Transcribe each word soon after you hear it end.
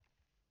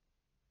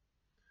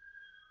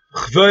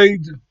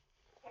L'chveid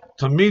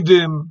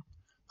Tamidim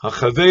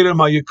HaChaverim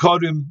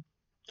HaYikorim.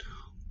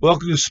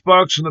 Welcome to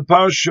Sparks in the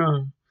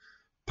Parsha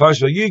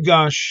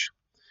Yigash.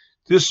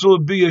 This will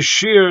be a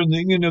share in the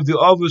union of the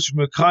Avos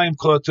from Mekayim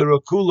Kol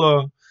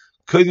HaTorah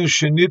Kodim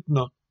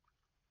Shenitna.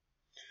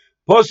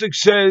 Pasuk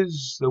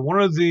says that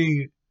one of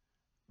the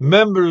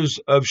members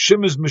of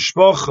Shim's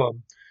Mishpacha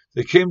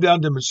that came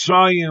down to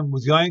Mitzrayim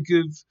with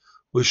Yankov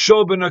was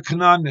Shaul ben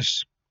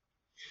HaKananis.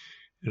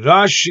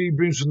 Rashi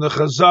brings from the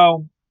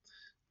Chazal,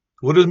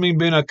 what does it mean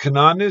ben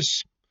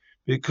HaKananis?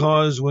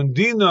 Because when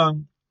Dinah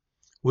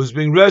was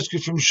being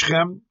rescued from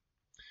Shechem,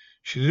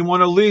 she didn't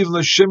want to leave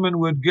unless Shimon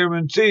would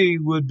guarantee,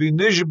 would be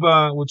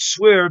Nishba, would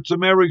swear to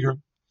marry her.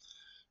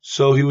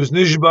 So he was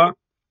Nishba,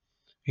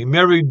 he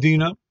married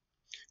Dinah,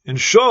 and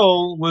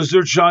Shaul was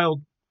their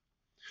child.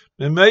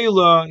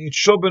 Memela, it's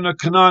Shaul ben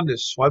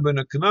HaKananis. Why ben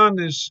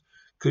HaKananis?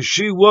 Because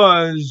she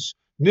was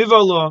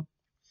Nivala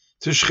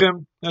to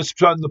Shechem. That's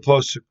put in the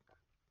Pasuk.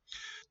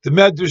 The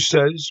Medrash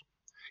says,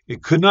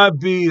 it could not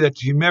be that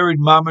he married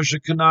Mamash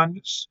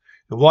HaKananis.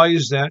 And why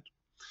is that?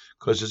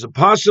 Because it's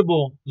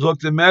possible, look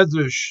the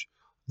Medrash,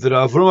 that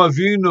Avram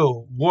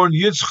Avinu warned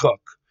Yitzchak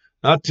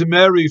not to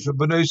marry for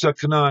Bnei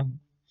HaKanan.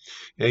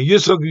 And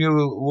Yitzchak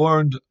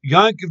warned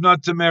Yankov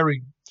not to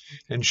marry.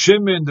 And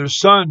Shimon, their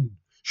son,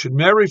 should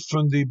marry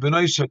from the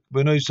Bnei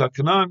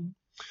HaKanan.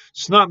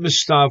 It's not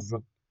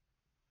Mistavra.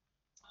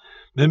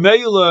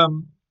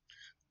 Memela,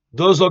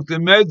 those like the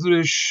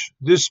Medrash,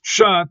 this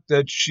pshat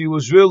that she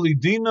was really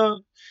Dinah,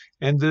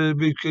 and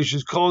because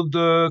she's called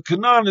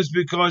Canaan is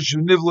because she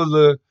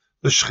nivla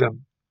the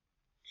Shechem.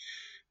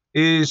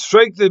 Is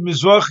straight the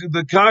Mizrach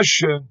the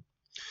Kasha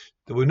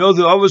that we know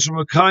the Avos from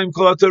Mekayim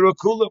Kol HaTorah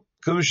Kula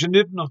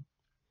Commissionitna,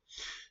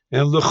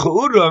 and the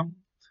Chaura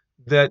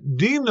that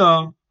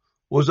Dinah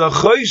was a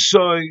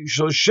Chaysai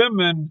Shel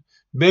Shimon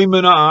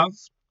Beimanav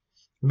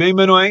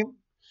Beimanoim,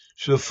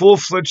 she's a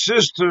full-fledged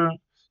sister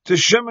to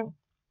Shimon.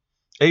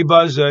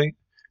 Eibazei,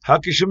 how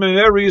can Shimon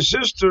marry his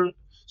sister?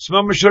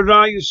 Smamash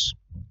Harayis.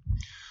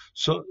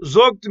 So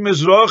Zog the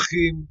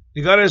Mizrachi,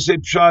 you gotta say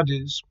pshat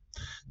is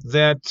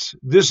that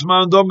this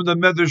mandom in the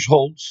Medrash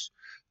holds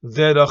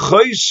that a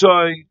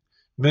Chaysai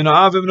min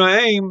Avim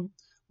Naim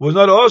was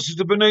not also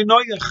to Bnei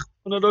Noach,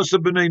 not also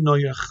Bnei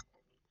Noach.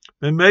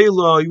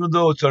 Memela, even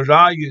though it's a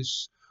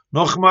Rayis,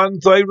 noch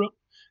Matan Torah,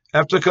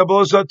 after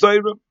Kabbalah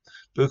Torah,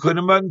 because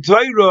in Matan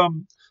Torah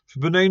for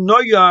Bnei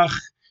Noach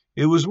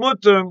it was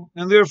mutter,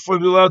 and therefore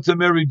be allowed to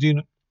marry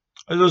Dinah.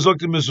 As I was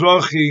looking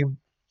Mizrachi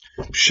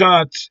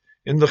pshat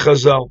in the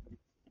Chazal.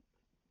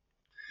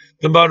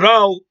 The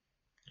Maral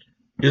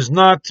is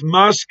not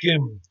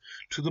maskim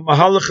to the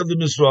Mahalach of the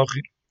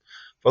Mizrachi.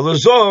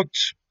 Valazot,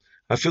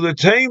 I feel a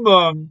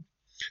tema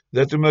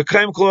that the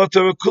Mekayim Kol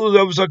HaTorah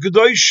Kula of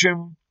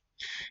Zakadoshim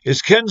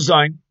is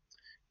Kenzain,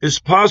 is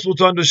possible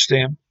to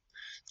understand.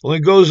 When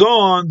it goes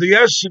on, the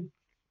Essen,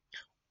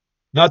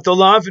 not the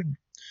Lavin.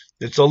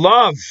 It's a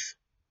love.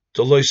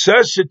 To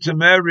loisesit to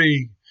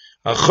marry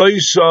a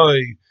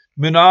Chaysai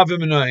min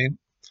Avim Naim.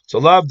 It's a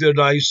love der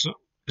Raisa.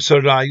 It's a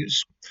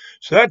Rayis.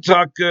 So that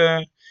talk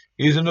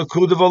is in a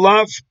kud of a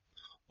love.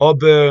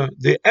 Aber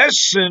the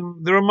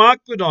Essen, they're a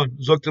makbidon,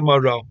 Zok the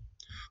Maral.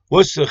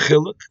 What's the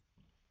chiluk?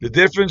 The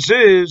difference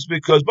is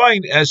because by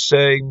an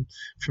essay,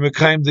 if you make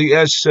the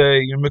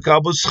essay, you're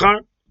mekabel schar.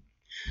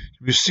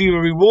 You receive a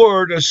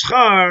reward, a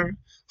schar,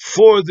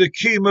 for the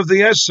kim of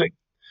the essay.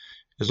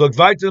 It's like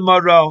Vait the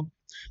Maral.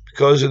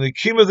 Because in the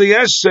kim of the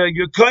essay,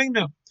 you're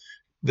kinda.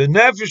 The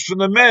nefesh from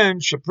the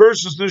mensch, a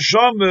person's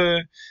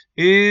neshama,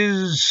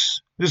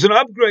 there's an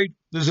upgrade.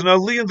 There's an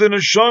aliyah in the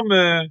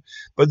neshama,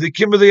 but the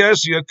kim of the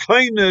essay, you're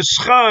kinda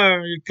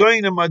schar, you're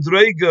kinda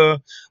madrega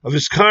of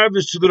his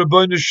karvis to the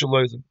Rabbeinu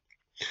Shalom.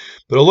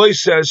 But Allah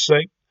says,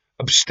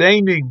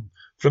 abstaining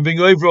from being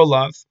over a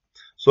lot.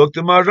 So like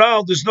the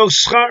Maral, there's no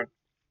schar.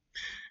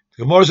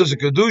 The Gemara says a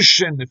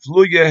kedushin, if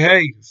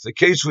the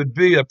case would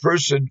be a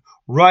person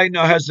right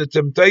now has the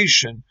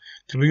temptation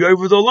to be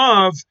over the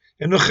love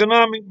in the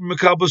chanami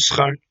mekabel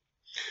schar.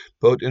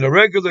 But in a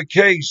regular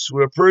case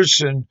where a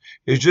person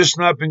is just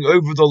not being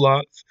over the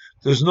love,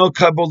 there's no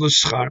kabbalah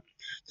schar.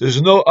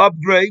 There's no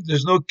upgrade.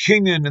 There's no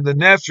kinyan in the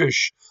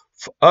nefesh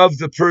of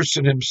the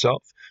person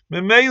himself.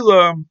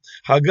 Memela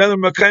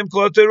hagan mekayim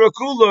kol HaTorah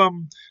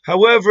kulam.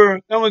 However,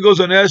 it only goes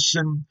on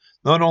Essen,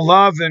 not on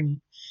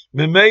Lavin.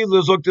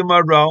 Memela zok the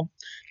Maral,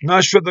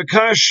 nashva the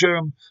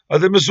kasha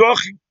of the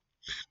Mizrachi.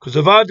 Because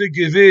the Vada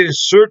Givir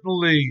is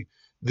certainly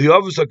the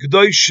Avos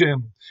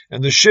HaKadoshim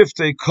and the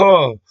Shiftei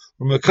Kah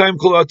from Mekayim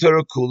Kol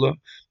HaTorah Kula,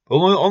 but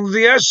only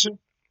the Essen.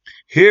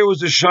 Here was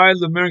the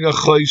Shaila marrying a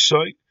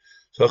Chaysai.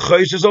 So a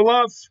Chaysai is a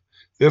love.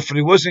 Therefore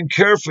he wasn't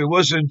careful, he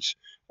wasn't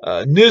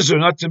Nizar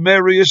not to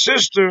marry his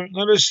sister,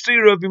 not a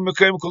stira of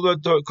Mekayim Kol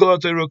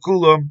HaTorah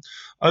Kula.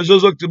 As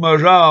those look the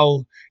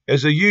Maral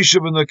as a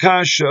Yishuv and the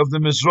Kasha of the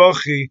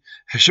Mizrachi,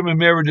 Hashem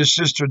married his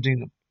sister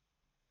Dinah.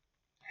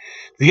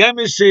 The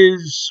emes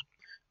is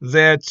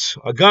that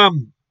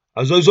Agam,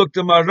 as I looked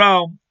at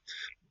Maral,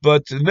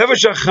 but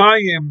Nefesh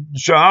HaChaim,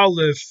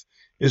 Sha'alef,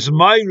 is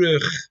Meirich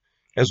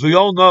as we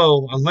all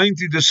know, a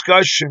lengthy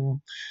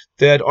discussion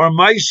that our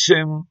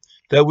maisim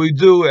that we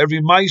do,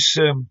 every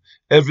maisim,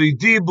 every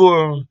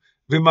dibur,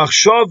 every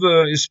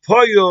machshava is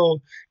poyo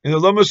in the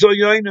lamas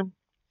yoinim.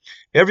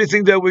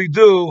 Everything that we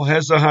do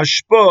has a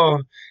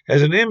hashpah,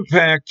 has an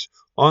impact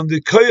on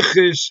the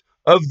koiches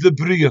of the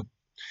bria.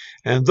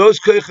 And those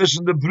koiches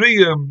in the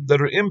bria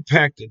that are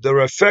impacted, that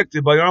are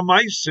affected by our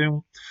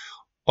maisim,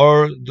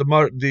 or the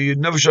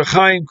Nefesh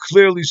HaChaim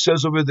clearly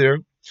says over there,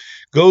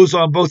 goes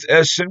on both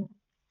esim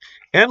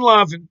and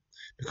lavin,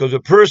 because a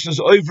person is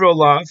over a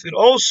lav,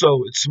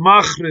 it's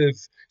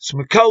machriv, it's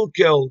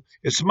mekalkel,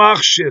 it's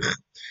machshich.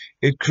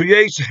 It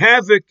creates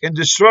havoc and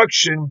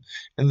destruction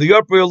in the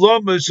upper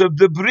elamas of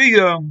the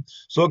bria.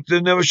 So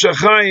the Nefesh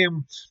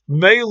HaChaim,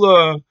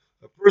 Mela,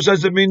 a person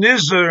has a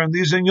minizer, and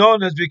these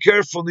inyonim, has to be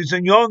careful, these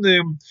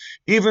inyonim,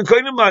 even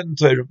koinem matan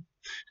Torah,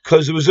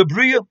 because it was a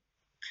bria.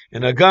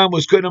 And Agam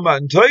was koinem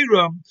matan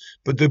Torah,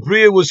 but the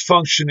bria was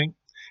functioning.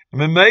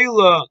 And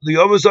Memela, the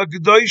Avos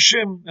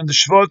HaKadoshim and the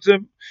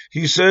Shvatim,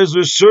 he says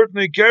we're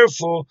certainly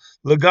careful,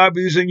 Lagabi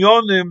these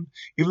inyonim,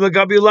 even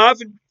Lagabi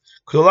lavin,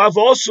 because lav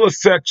also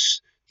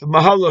affects the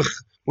mahalach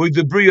where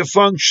the bria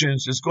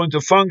functions. Is going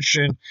to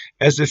function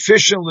as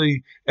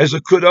efficiently as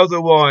it could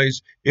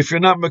otherwise if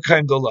you're not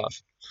mekayim the lav.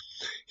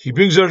 He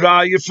brings a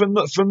raya from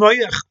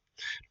Noach,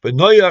 but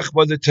Noach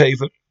by the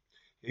teva,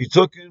 he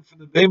took in from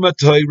the Bema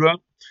Torah,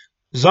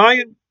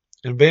 Zion,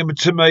 and Bema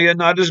Timeya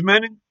not as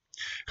many.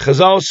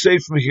 Chazal say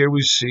from here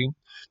we see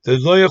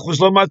that Noach was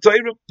Lama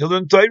Torah, he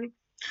learned Torah.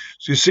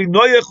 So you see,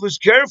 Noach was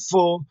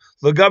careful.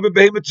 Lagabe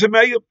Bema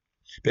Timeya.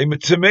 Bema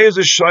Timeya is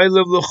a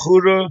shayla of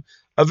l'chura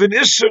of an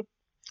Isser,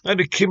 and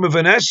a kim of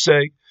an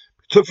essay,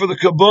 took for the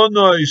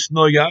Kabbanos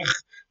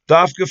Noach,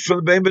 dafka from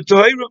the Bema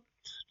Torah,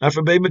 not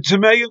from Bema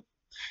Timeya.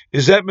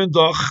 Is that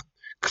Mendoch?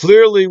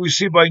 Clearly we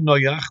see by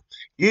Noach,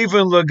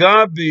 even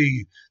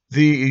Lagabi,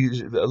 the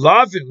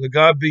Lavin,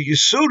 Lagabi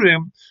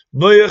Yisurim,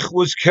 Noach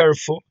was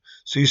careful.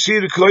 So you see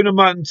the Koine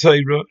Matan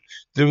Torah,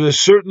 there was a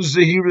certain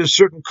zehira, a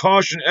certain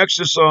caution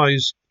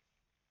exercise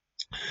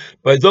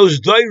by those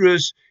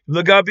dairas,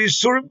 Lagabi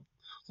Yisurim.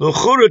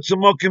 L'chura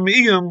Tzamokim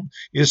Iyam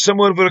is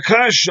somewhat of a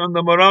kash on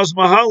the Maraz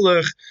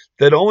Mahalach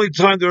that only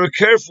time they were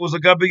careful was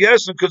Lagabi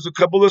Yesem because of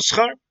Kabbalah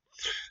Schar.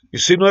 You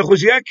see, Noach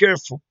was yet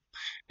careful.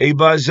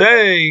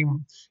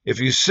 If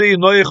you see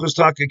Noach was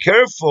talking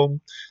careful,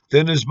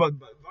 then it's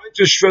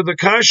just for the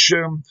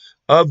kasha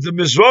of the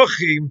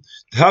Mizrahi.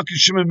 How could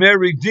Shimon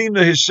marry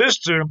Dina, his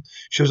sister?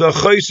 She was a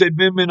chayse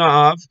b'mina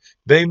av,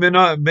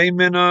 b'mina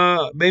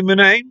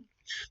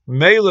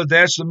Mela,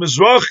 that's the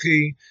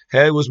Mizrahi,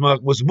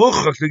 was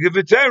muchach to give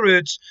it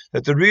teretz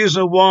that the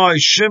reason why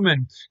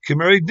Shimon can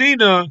marry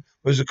Dina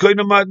was the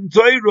Koine Matan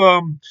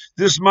Torah.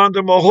 This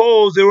mandam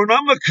holds they were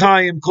not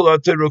Makayim Kol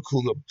HaTorah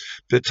Kula.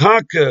 The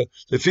Taka,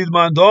 the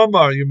Fidman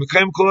Domar, you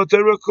Makayim Kol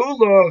HaTorah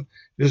Kula.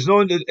 There's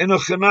no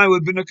Enochanai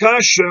would be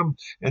Nakashim,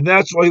 and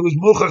that's why he was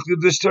muchach to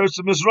this teretz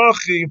of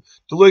Mizrahi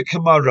to look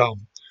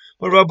Kamaram.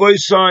 But Rabbi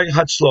Isai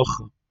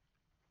Hatzlocha.